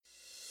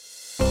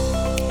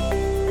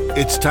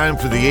It's time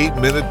for the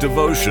 8-Minute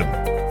Devotion.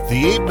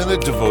 The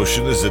 8-Minute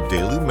Devotion is a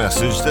daily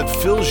message that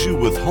fills you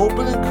with hope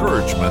and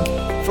encouragement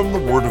from the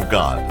Word of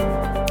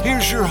God.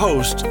 Here's your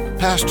host,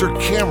 Pastor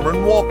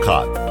Cameron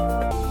Walcott.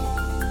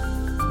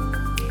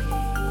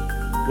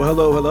 Well,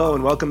 hello,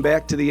 and welcome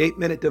back to the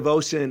 8-Minute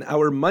Devotion,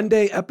 our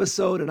Monday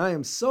episode, and I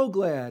am so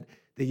glad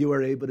that you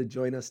are able to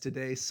join us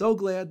today. So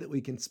glad that we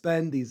can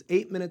spend these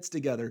 8 minutes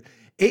together,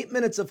 8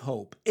 minutes of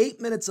hope, 8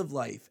 minutes of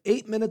life,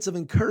 8 minutes of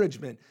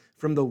encouragement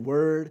from the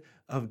Word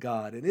of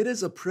God. And it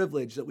is a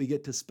privilege that we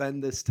get to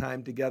spend this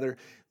time together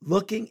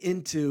looking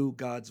into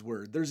God's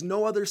Word. There's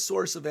no other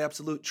source of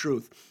absolute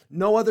truth,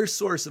 no other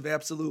source of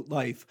absolute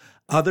life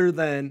other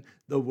than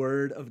the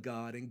Word of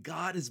God. And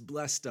God has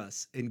blessed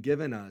us and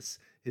given us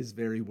His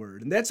very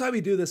Word. And that's why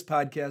we do this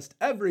podcast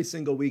every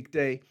single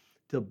weekday,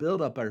 to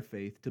build up our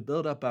faith, to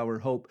build up our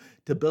hope,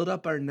 to build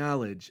up our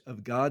knowledge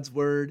of God's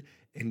Word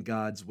and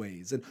God's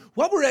ways. And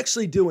what we're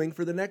actually doing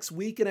for the next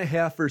week and a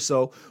half or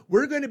so,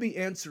 we're going to be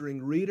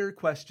answering listener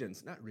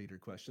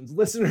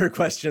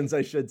questions,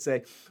 I should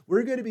say.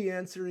 We're going to be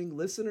answering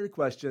listener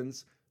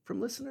questions from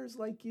listeners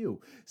like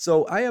you.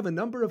 So I have a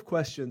number of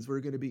questions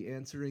we're going to be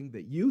answering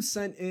that you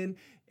sent in,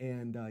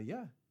 and I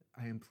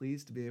am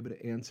pleased to be able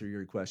to answer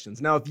your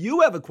questions. Now, if you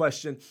have a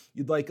question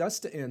you'd like us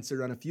to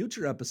answer on a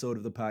future episode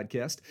of the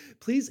podcast,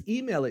 please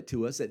email it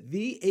to us at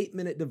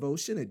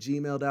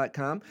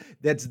the8minutedevotion@gmail.com.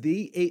 That's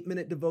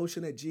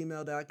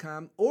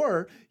the8minutedevotion@gmail.com.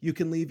 Or you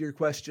can leave your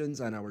questions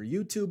on our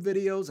YouTube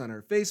videos, on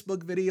our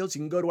Facebook videos.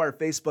 You can go to our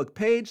Facebook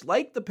page,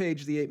 like the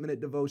page, The 8-Minute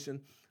Devotion,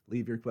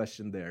 leave your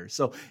question there.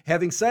 So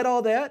having said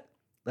all that,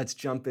 let's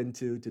jump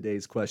into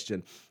today's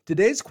question.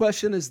 Today's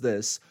question is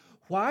this: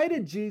 why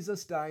did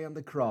Jesus die on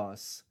the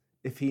cross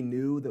if he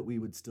knew that we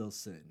would still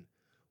sin?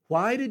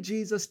 Why did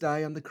Jesus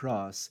die on the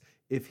cross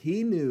if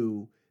he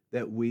knew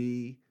that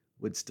we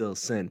would still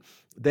sin?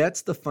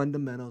 That's the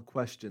fundamental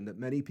question that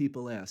many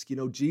people ask. You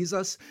know,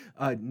 Jesus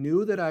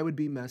knew that I would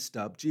be messed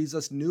up.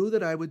 Jesus knew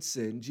that I would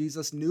sin.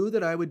 Jesus knew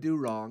that I would do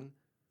wrong.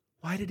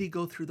 Why did he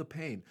go through the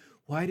pain?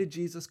 Why did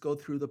Jesus go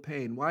through the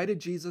pain? Why did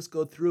Jesus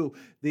go through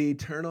the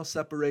eternal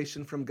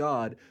separation from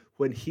God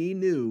when he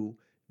knew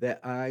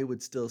that I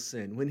would still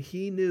sin, when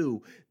he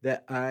knew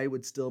that I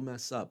would still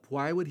mess up?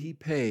 Why would he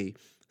pay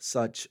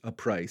such a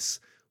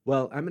price?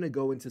 Well, I'm going to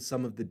go into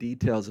some of the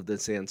details of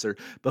this answer,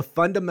 but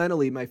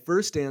fundamentally, my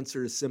first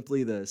answer is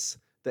simply this: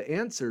 the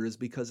answer is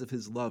because of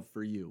his love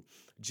for you.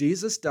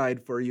 Jesus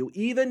died for you,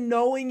 even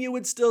knowing you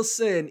would still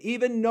sin,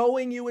 even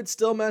knowing you would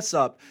still mess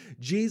up.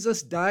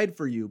 Jesus died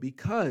for you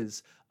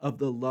because of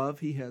the love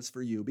he has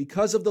for you,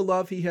 because of the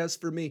love he has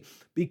for me,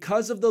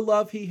 because of the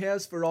love he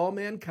has for all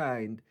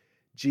mankind.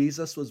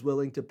 Jesus was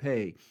willing to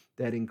pay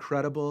that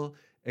incredible,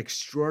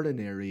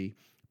 extraordinary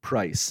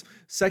price.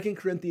 2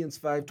 Corinthians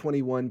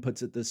 5:21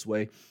 puts it this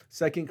way.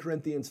 2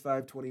 Corinthians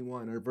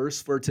 5:21, our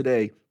verse for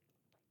today.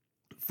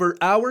 For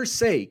our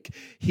sake,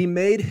 he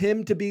made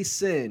him to be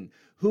sin,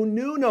 who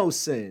knew no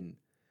sin,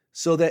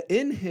 so that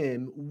in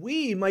him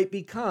we might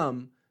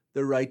become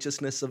the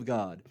righteousness of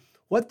God.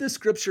 What this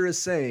scripture is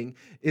saying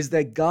is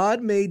that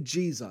God made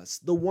Jesus,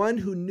 the one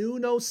who knew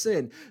no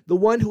sin, the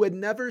one who had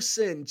never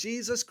sinned,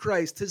 Jesus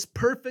Christ, his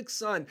perfect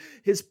Son,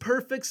 his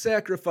perfect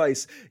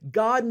sacrifice.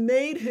 God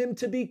made him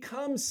to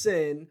become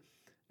sin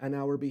on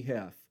our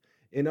behalf.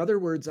 In other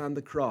words, on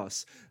the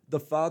cross, the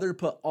Father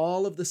put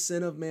all of the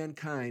sin of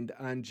mankind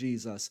on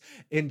Jesus,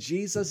 and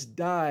Jesus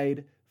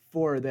died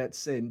for that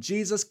sin.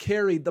 Jesus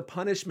carried the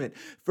punishment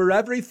for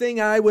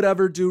everything I would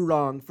ever do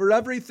wrong, for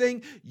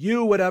everything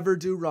you would ever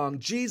do wrong.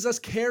 Jesus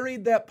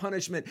carried that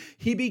punishment.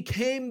 He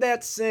became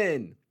that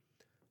sin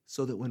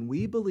so that when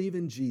we believe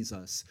in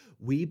Jesus,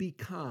 we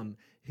become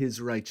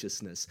his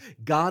righteousness.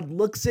 God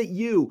looks at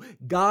you,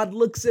 God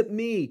looks at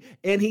me,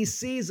 and he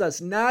sees us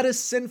not as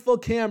sinful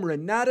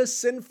Cameron, not as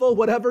sinful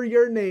whatever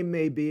your name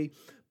may be,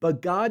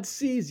 but God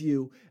sees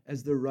you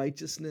as the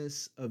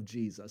righteousness of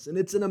Jesus. And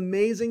it's an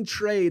amazing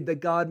trade that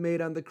God made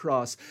on the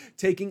cross,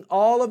 taking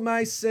all of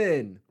my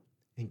sin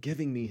and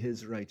giving me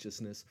his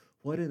righteousness.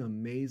 What an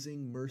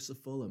amazing,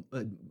 merciful,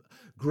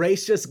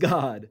 gracious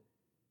God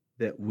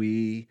that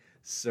we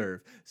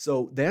serve.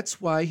 So that's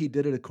why he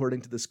did it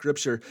according to the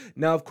scripture.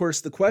 Now, of course,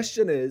 the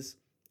question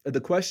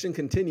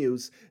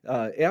continues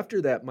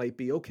after that might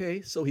be,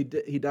 okay, so he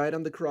died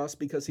on the cross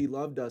because he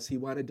loved us. He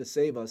wanted to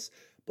save us.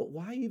 But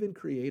why even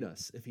create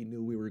us if he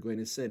knew we were going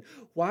to sin?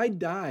 Why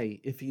die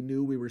if he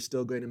knew we were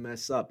still going to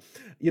mess up?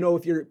 You know,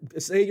 if you're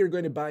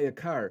going to buy a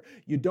car,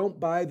 you don't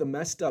buy the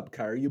messed up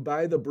car, you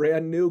buy the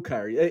brand new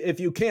car. If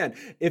you can.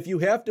 If you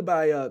have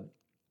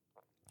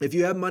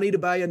money to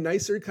buy a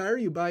nicer car,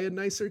 you buy a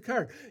nicer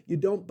car. You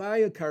don't buy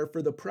a car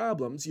for the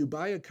problems, you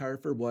buy a car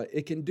for what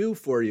it can do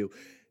for you.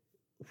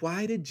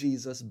 Why did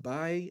Jesus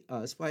buy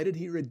us? Why did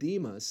he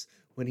redeem us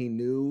when he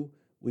knew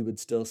we would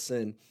still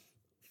sin?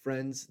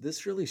 Friends,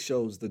 this really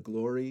shows the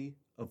glory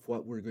of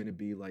what we're going to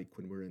be like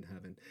when we're in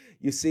heaven.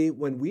 You see,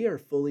 when we are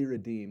fully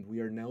redeemed,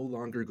 we are no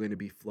longer going to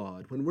be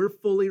flawed. When we're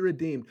fully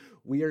redeemed,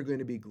 we are going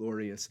to be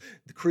glorious.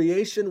 The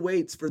creation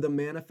waits for the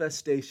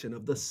manifestation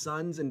of the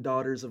sons and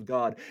daughters of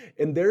God.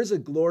 And there's a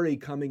glory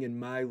coming in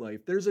my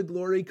life. There's a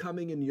glory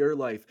coming in your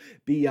life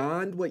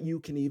beyond what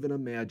you can even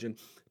imagine.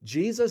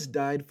 Jesus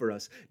died for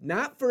us,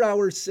 not for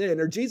our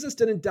sin, or Jesus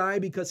didn't die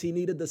because he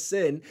needed the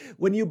sin.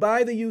 When you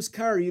buy the used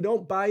car, you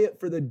don't buy it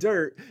for the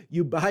dirt,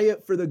 you buy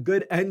it for the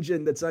good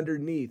engine that's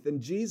underneath.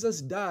 And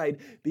Jesus died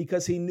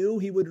because he knew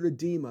he would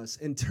redeem us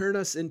and turn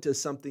us into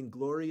something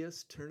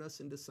glorious, turn us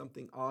into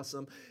something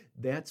awesome.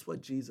 That's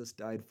what Jesus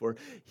died for.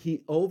 He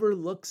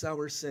overlooks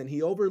our sin.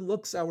 He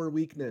overlooks our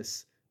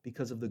weakness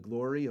because of the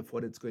glory of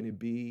what it's going to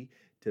be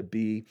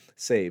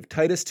saved.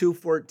 Titus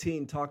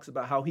 2:14 talks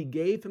about how he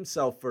gave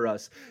himself for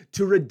us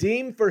to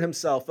redeem for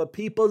himself a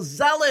people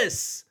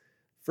zealous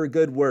for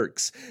good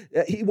works.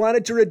 He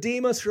wanted to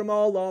redeem us from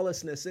all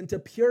lawlessness and to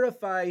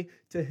purify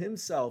to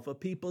himself a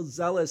people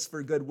zealous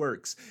for good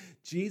works.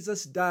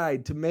 Jesus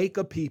died to make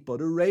a people,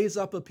 to raise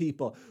up a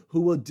people who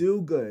will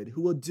do good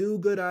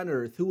on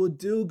earth, who will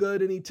do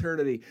good in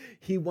eternity.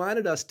 He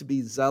wanted us to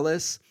be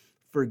zealous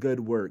for good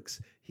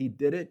works. He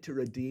did it to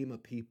redeem a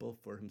people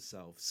for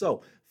himself.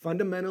 So,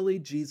 fundamentally,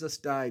 Jesus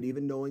died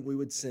even knowing we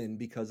would sin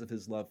because of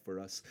his love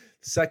for us.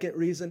 Second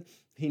reason,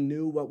 he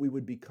knew what we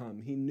would become.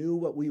 He knew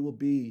what we will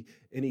be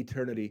in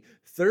eternity.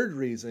 Third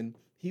reason,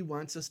 he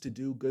wants us to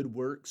do good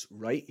works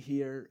right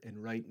here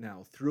and right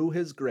now. Through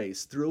his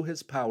grace, through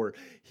his power,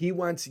 he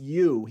wants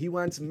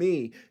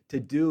me to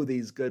do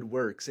these good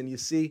works. And you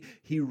see,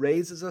 he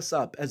raises us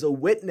up as a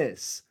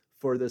witness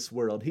for this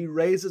world. He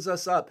raises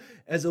us up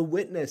as a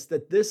witness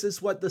that this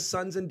is what the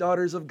sons and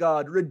daughters of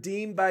God,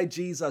 redeemed by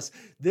Jesus,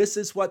 this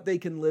is what they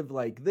can live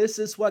like. This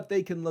is what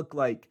they can look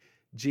like.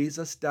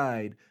 Jesus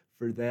died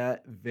for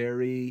that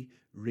very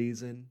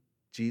reason.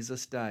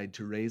 Jesus died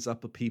to raise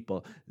up a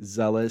people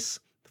zealous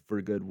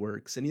for good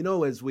works. And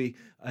as we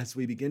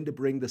begin to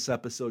bring this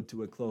episode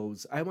to a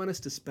close, I want us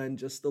to spend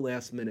just the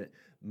last minute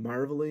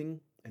marveling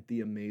at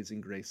the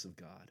amazing grace of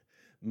God.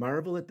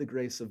 Marvel at the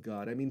grace of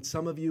God. I mean,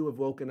 some of you have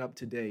woken up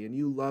today and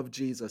you love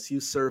Jesus,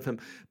 you serve him,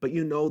 but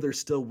there's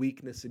still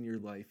weakness in your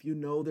life.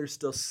 There's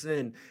still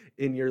sin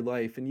in your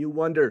life. And you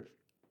wonder,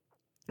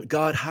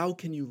 God, how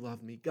can you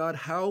love me? God,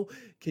 how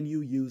can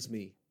you use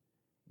me?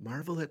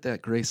 Marvel at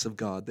that grace of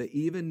God, that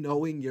even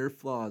knowing your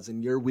flaws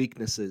and your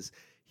weaknesses,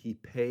 he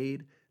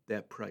paid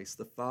that price.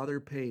 The Father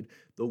paid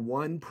the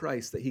one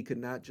price that he could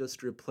not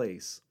just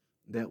replace.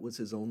 That was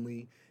his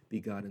only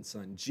begotten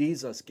Son.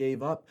 Jesus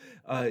gave up,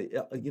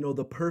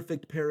 the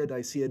perfect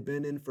paradise he had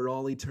been in for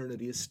all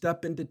eternity, a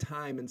step into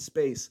time and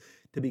space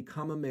to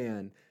become a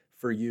man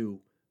for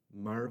you.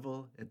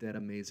 Marvel at that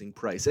amazing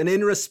price. And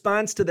in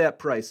response to that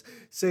price,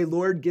 say,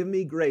 Lord, give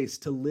me grace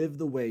to live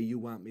the way you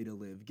want me to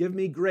live. Give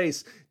me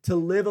grace to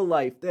live a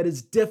life that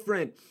is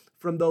different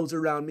from those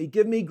around me.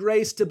 Give me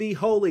grace to be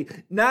holy,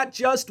 not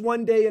just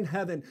one day in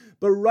heaven,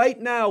 but right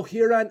now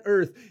here on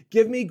earth.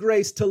 Give me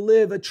grace to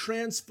live a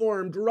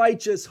transformed,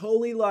 righteous,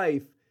 holy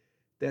life.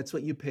 That's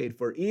what you paid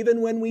for.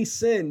 Even when we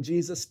sin,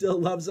 Jesus still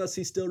loves us.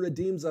 He still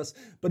redeems us,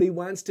 but he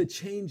wants to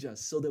change us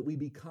so that we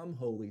become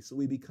holy, so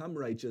we become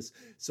righteous,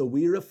 so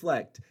we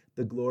reflect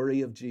the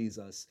glory of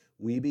Jesus.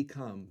 We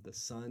become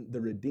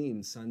the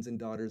redeemed sons and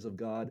daughters of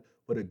God.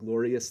 What a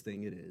glorious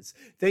thing it is.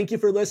 Thank you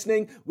for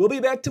listening. We'll be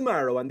back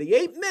tomorrow on the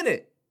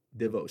 8-Minute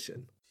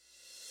Devotion.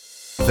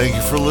 Thank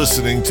you for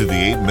listening to the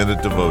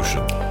 8-Minute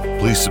Devotion.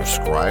 Please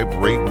subscribe,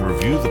 rate, and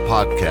review the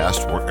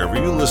podcast wherever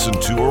you listen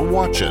to or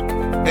watch it.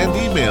 And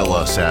email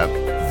us at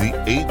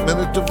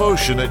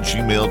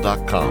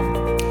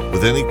the8minutedevotion@gmail.com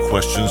with any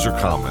questions or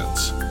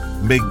comments.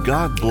 May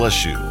God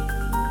bless you